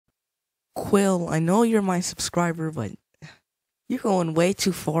Quill, I know you're my subscriber, but you're going way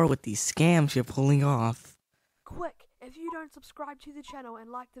too far with these scams you're pulling off. Quick, if you don't subscribe to the channel and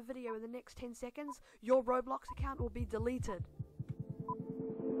like the video in the next 10 seconds, your Roblox account will be deleted.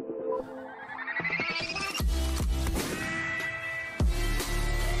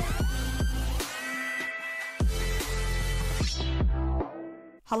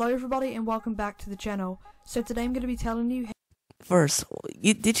 Hello everybody and welcome back to the channel. So today I'm going to be telling you... First,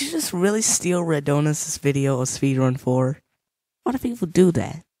 did you just really steal Red Donut's video of Speedrun 4? Why do people do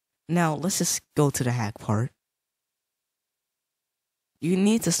that? Now, let's just go to the hack part. You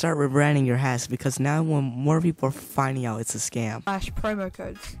need to start rebranding your hacks because now when more people are finding out it's a scam. ...promo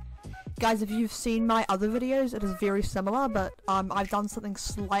codes. Guys, if you've seen my other videos, it is very similar, but I've done something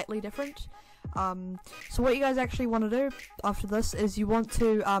slightly different. So what you guys actually want to do after this is you want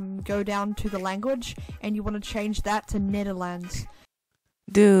to go down to the language and you want to change that to Netherlands.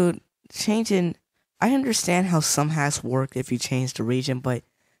 Dude, changing... I understand how some hacks work if you change the region, but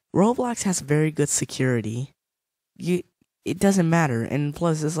Roblox has very good security. It doesn't matter, and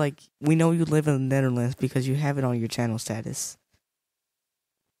plus it's like, we know you live in the Netherlands because you have it on your channel status.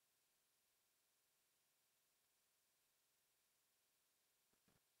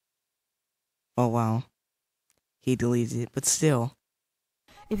 Oh wow, he deleted it, but still.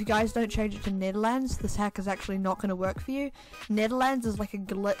 If you guys don't change it to Netherlands, this hack is actually not going to work for you. Netherlands is like a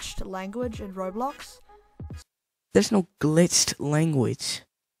glitched language in Roblox. There's no glitched language.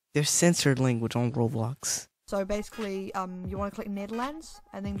 There's censored language on Roblox. So basically, you want to click Netherlands,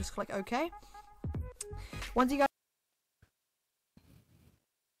 and then just click OK. Once you guys...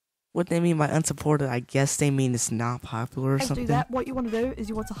 What they mean by unsupported, I guess they mean it's not popular or something. do that, what you want to do is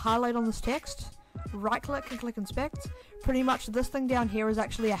you want to highlight on this text, right click and click inspect. Pretty much this thing down here is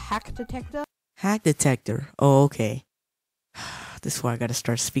actually a hack detector. Hack detector? Oh, okay. This is why I gotta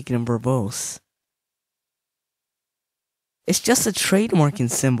start speaking in verbose. It's just a trademarking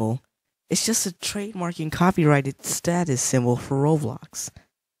symbol. It's just a trademarking copyrighted status symbol for Roblox.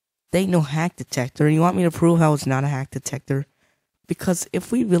 They ain't no hack detector. You want me to prove how it's not a hack detector? Because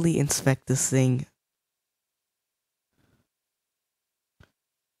if we really inspect this thing,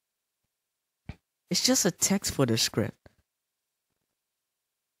 it's just a text footer script.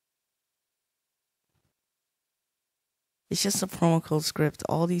 It's just a promo code script,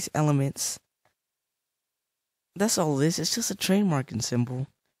 all these elements. That's all it is. It's just a trademarking symbol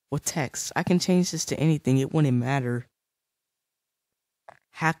with text. I can change this to anything. It wouldn't matter.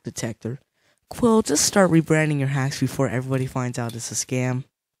 Hack detector. Quill, just start rebranding your hacks before everybody finds out it's a scam.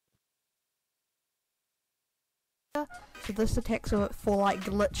 So this detects for like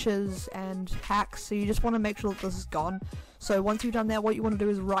glitches and hacks, so you just want to make sure that this is gone. So once you've done that, what you want to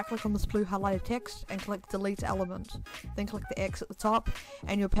do is right click on this blue highlighted text and click delete element. Then click the X at the top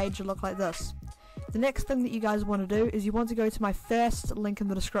and your page will look like this. The next thing that you guys want to do is you want to go to my first link in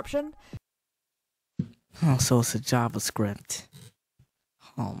the description. Oh, so it's a JavaScript.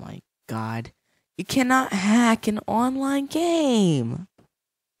 Oh my god. You cannot hack an online game.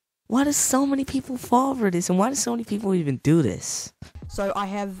 Why do so many people fall for this, and why do so many people even do this? So I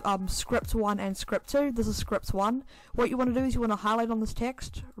have script 1 and script 2. This is script 1. What you want to do is you want to highlight on this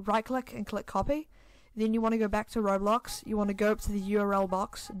text, right click and click copy. Then you want to go back to Roblox. You want to go up to the URL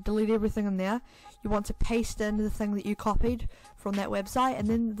box, delete everything in there. You want to paste in the thing that you copied from that website, and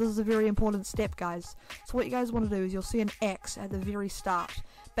then this is a very important step, guys. So what you guys want to do is you'll see an X at the very start.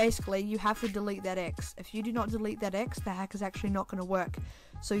 Basically, you have to delete that X. If you do not delete that X, the hack is actually not going to work.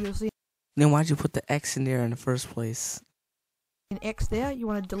 So you'll see... Then why'd you put the X in there in the first place? An X there, you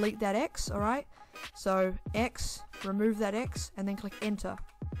want to delete that X, alright? So, X, remove that X, and then click enter.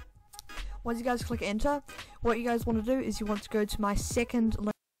 Once you guys click enter, what you guys want to do is you want to go to my second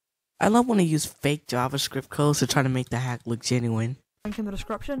link. I love when they use fake JavaScript codes to try to make the hack look genuine. Link in the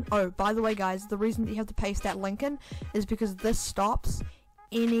description. Oh, by the way guys, the reason that you have to paste that link in is because this stops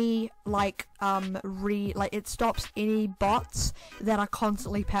any it stops any bots that are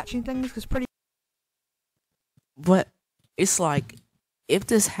constantly patching things, because But it's like, if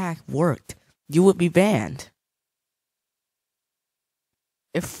this hack worked, you would be banned.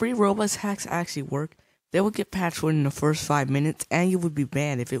 If free Roblox hacks actually work, they would get patched within the first 5 minutes, and you would be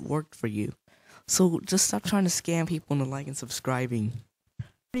banned if it worked for you. So just stop trying to scam people into liking and subscribing.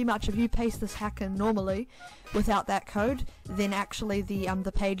 pretty much if you paste this hack in normally without that code, then actually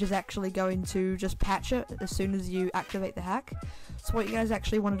the page is actually going to just patch it as soon as you activate the hack. So what you guys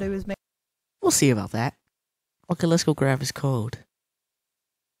actually want to do is We'll see about that. Okay, let's go grab his code.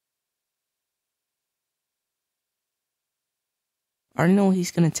 I already know what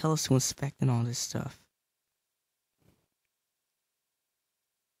he's gonna tell us to inspect and all this stuff.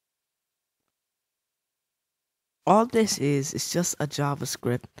 All this is just a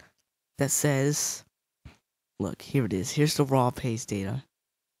JavaScript that says, look, here it is. Here's the raw paste data.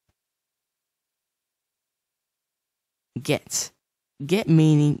 Get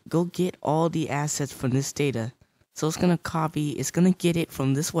meaning go get all the assets from this data. So it's gonna get it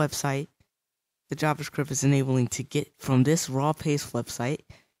from this website. The JavaScript is enabling to get from this raw paste website.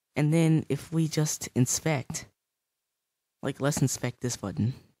 And then if we just inspect, like let's inspect this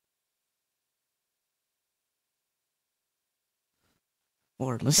button.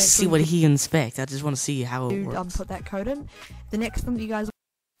 Or let's see what he inspects. I just want to see how it works. Put that code in. The next thing that you guys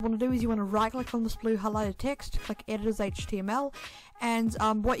want to do is you want to right click on this blue highlighted text, click edit as HTML, and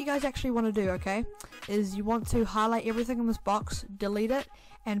what you guys actually want to do, okay, is you want to highlight everything in this box, delete it,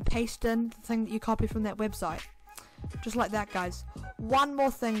 and paste in the thing that you copied from that website. Just like that, guys. One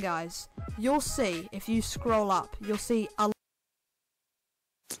more thing, guys. You'll see, if you scroll up, you'll see a...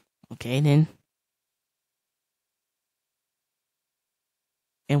 Okay, then.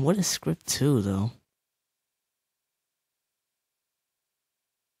 And what is script 2, though?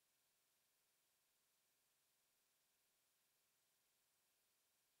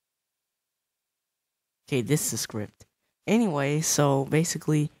 Okay, this is a script. Anyway, so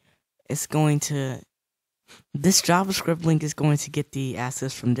basically, it's going to... This JavaScript link is going to get the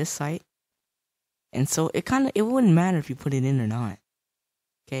assets from this site. And so it wouldn't matter if you put it in or not.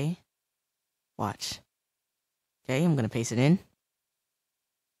 Okay? Watch. Okay, I'm gonna paste it in.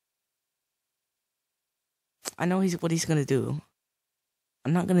 I know what he's gonna do.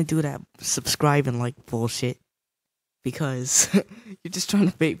 I'm not gonna do that subscribe and like bullshit. Because you're just trying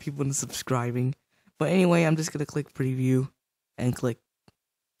to bait people into subscribing. But anyway, I'm just gonna click preview and click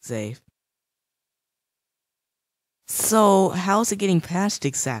save. So, how's it getting patched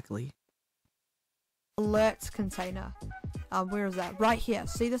exactly? Alerts container. Where is that? Right here.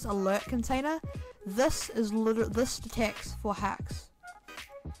 See this alert container? This detects for hacks.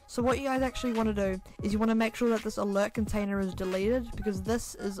 So what you guys actually want to do is you want to make sure that this alert container is deleted, because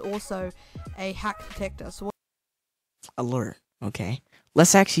this is also a hack detector. So alert. Okay.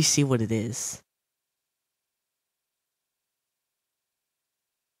 Let's actually see what it is.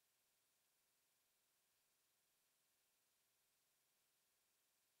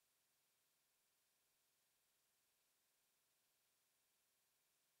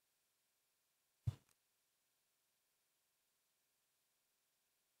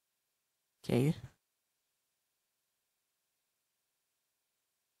 Okay.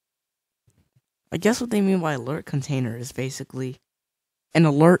 I guess what they mean by alert container is basically an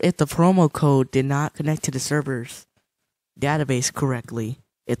alert if the promo code did not connect to the server's database correctly,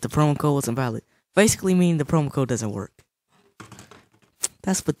 if the promo code wasn't valid. Basically meaning the promo code doesn't work.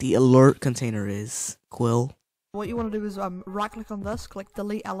 That's what the alert container is, Quill. What you want to do is right click on this, click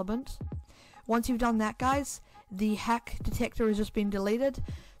delete element. Once you've done that, guys, the hack detector has just been deleted.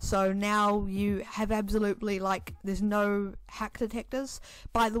 So now you have absolutely, there's no hack detectors.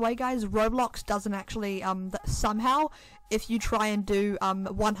 By the way, guys, Roblox doesn't actually, somehow, if you try and do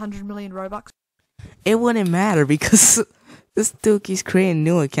 100 million Robux, it wouldn't matter because this dude keeps creating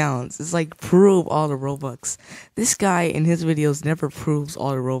new accounts. It's like, prove all the Robux. This guy in his videos never proves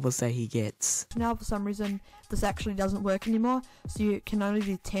all the Robux that he gets. Now, for some reason, this actually doesn't work anymore. So you can only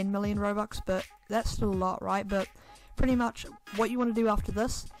do 10 million Robux, but that's still a lot, right? But pretty much what you want to do after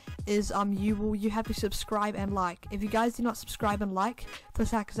this is you have to subscribe and like. If you guys do not subscribe and like,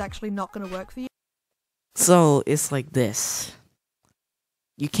 this hack is actually not going to work for you. So it's like this.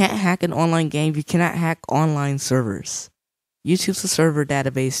 You can't hack an online game. You cannot hack online servers. YouTube's a server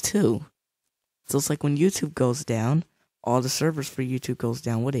database too. So it's like when YouTube goes down, all the servers for YouTube goes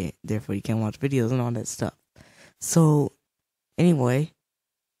down with it. Therefore you can't watch videos and all that stuff. So anyway,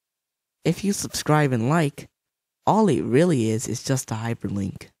 if you subscribe and like, all it really is just a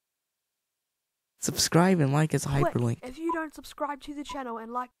hyperlink. Subscribe and like is a hyperlink. If you don't subscribe to the channel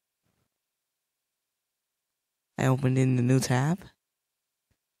and like... I opened in the new tab.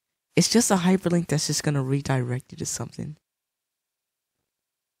 It's just a hyperlink that's just gonna redirect you to something.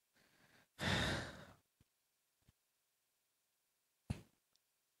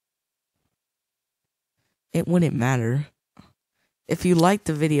 It wouldn't matter. If you like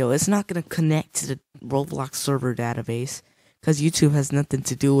the video, it's not gonna connect to the Roblox server database, because YouTube has nothing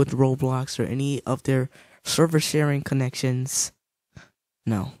to do with Roblox or any of their server sharing connections.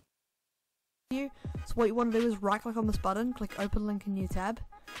 No. So what you want to do is right click on this button, click open link in new tab.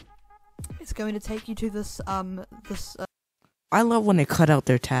 It's going to take you to this I love when they cut out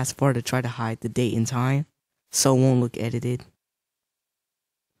their taskbar to try to hide the date and time, so it won't look edited.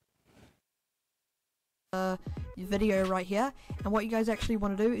 Video right here, and what you guys actually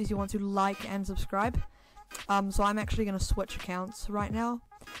want to do is you want to like and subscribe. So I'm actually gonna switch accounts right now.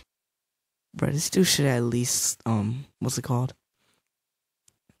 Bro, this dude should at least, what's it called?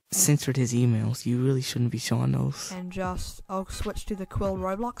 Censored his emails. You really shouldn't be showing those. And I'll switch to the Quill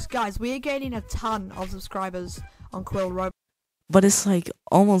Roblox. Guys, we're gaining a ton of subscribers on Quill Roblox. But it's like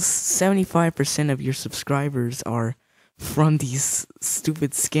almost 75% of your subscribers are from these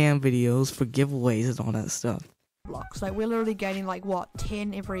stupid scam videos for giveaways and all that stuff. Like, we're literally gaining, like, what,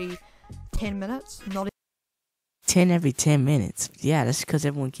 10 every 10 minutes? Not 10 every 10 minutes. Yeah, that's because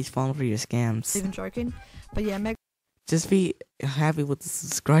everyone keeps falling for your scams. even joking. But yeah, Just be happy with the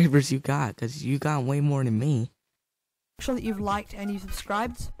subscribers you got, because you got way more than me. make sure that you've liked and you've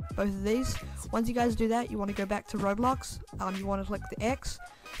subscribed, both of these. Once you guys do that, you want to go back to Roblox. You want to click the X.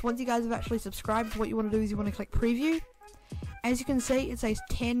 Once you guys have actually subscribed, what you want to do is you want to click Preview. As you can see, it says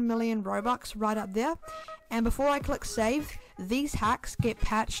 10 million Robux right up there. And before I click Save, these hacks get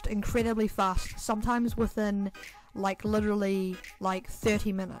patched incredibly fast. Sometimes within, like, literally, like,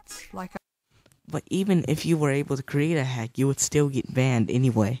 30 minutes. But even if you were able to create a hack, you would still get banned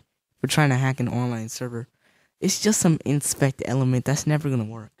anyway for trying to hack an online server. It's just some inspect element that's never gonna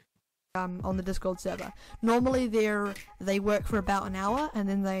work. On the Discord server. Normally they work for about an hour and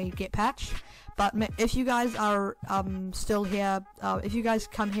then they get patched. But if you guys are still here, if you guys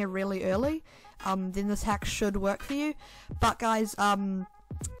come here really early, then this hack should work for you. But guys,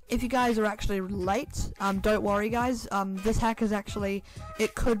 if you guys are actually late, don't worry guys. This hack is actually,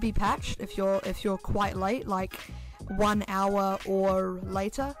 it could be patched if you're quite late, like 1 hour or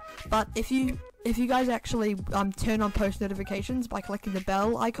later. But if you guys actually turn on post notifications by clicking the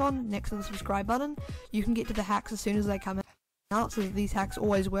bell icon next to the subscribe button, you can get to the hacks as soon as they come out, so that these hacks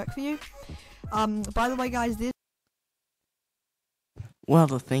always work for you. By the way guys, Well,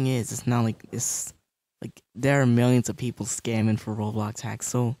 the thing is, it's not like there are millions of people scamming for Roblox hacks,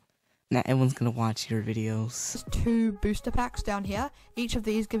 so not everyone's gonna watch your videos. there's 2 booster packs down here. Each of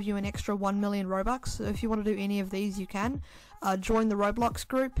these gives you an extra 1 million Robux, so if you want to do any of these you can. Join the Roblox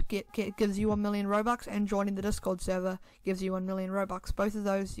group, gives you 1 million Robux, and joining the Discord server gives you 1 million Robux. Both of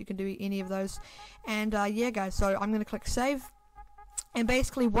those, you can do any of those. And yeah guys, so I'm going to click save. And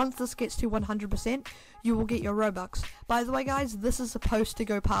basically, once this gets to 100%, you will get your Robux. By the way, guys, this is supposed to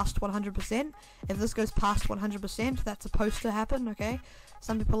go past 100%. If this goes past 100%, that's supposed to happen, okay?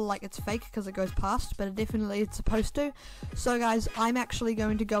 Some people are like, it's fake because it goes past, but it's supposed to. So, guys, I'm actually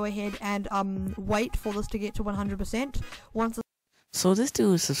going to go ahead and wait for this to get to 100%. So this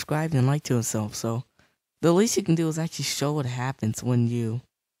dude is subscribed and liked to himself, so the least you can do is actually show what happens when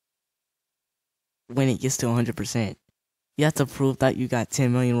it gets to 100%. You have to prove that you got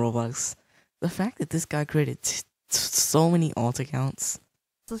 10 million Robux. The fact that this guy created so many alt accounts.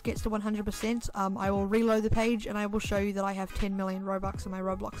 This gets to 100%, I will reload the page and I will show you that I have 10 million Robux in my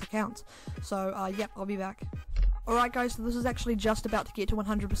Roblox account. So, yep, I'll be back. Alright guys, so this is actually just about to get to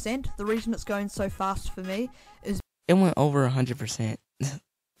 100%. The reason it's going so fast for me is it went over 100%.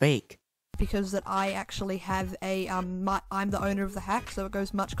 Fake. because that I actually have a, I'm the owner of the hack, so it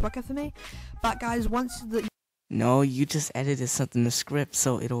goes much quicker for me. But guys, No, you just edited something in the script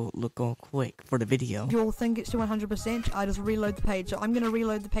so it'll look all quick for the video. your thing gets to 100%, I just reload the page. So I'm going to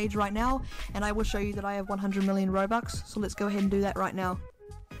reload the page right now, and I will show you that I have 100 million Robux. So let's go ahead and do that right now.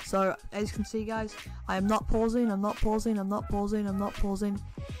 So, as you can see guys, I am not pausing, I'm not pausing, I'm not pausing, I'm not pausing.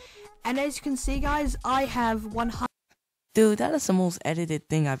 And as you can see guys, I have 100... Dude, that is the most edited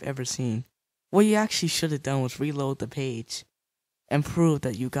thing I've ever seen. What you actually should have done was reload the page and prove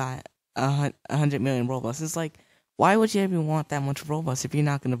that you got 100 million Robux. It's like, why would you even want that much Robux if you're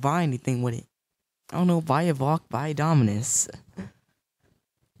not going to buy anything with it? I don't know, buy a Valk, buy a Dominus.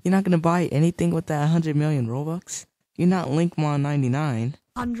 You're not going to buy anything with that 100 million Robux? You're not Linkmon99.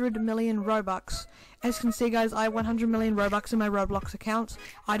 100 million Robux. As you can see guys, I have 100 million Robux in my Roblox account.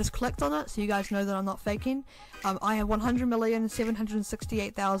 I just clicked on it so you guys know that I'm not faking. I have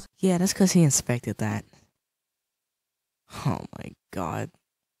 100,768,000. Yeah, that's because he inspected that. Oh my god.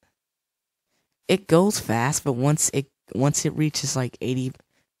 It goes fast, but once it reaches like 80,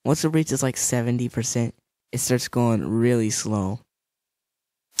 once it reaches like 70%, it starts going really slow.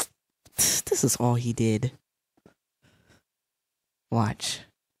 This is all he did. Watch.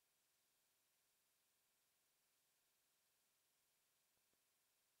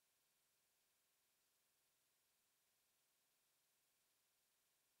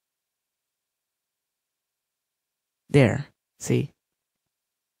 There. See?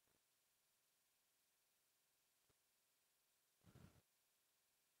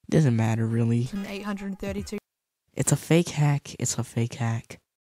 Doesn't matter really. 832. It's a fake hack. It's a fake hack.